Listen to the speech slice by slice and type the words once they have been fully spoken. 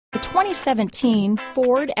2017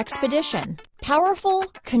 Ford Expedition. Powerful,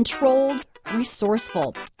 controlled,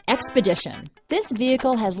 resourceful. Expedition. This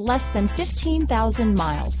vehicle has less than 15,000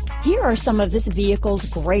 miles. Here are some of this vehicle's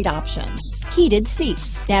great options: heated seats,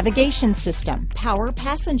 navigation system, power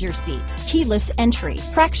passenger seat, keyless entry,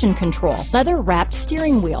 traction control, leather-wrapped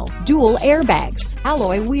steering wheel, dual airbags,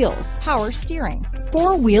 alloy wheels, power steering,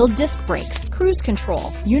 four-wheel disc brakes, cruise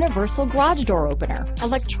control, universal garage door opener,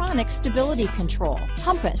 electronic stability control,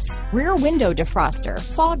 compass, rear window defroster,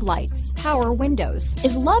 fog lights, power windows.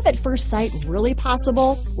 Is love at first sight really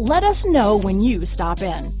possible? Let us know when you stop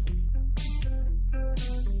in.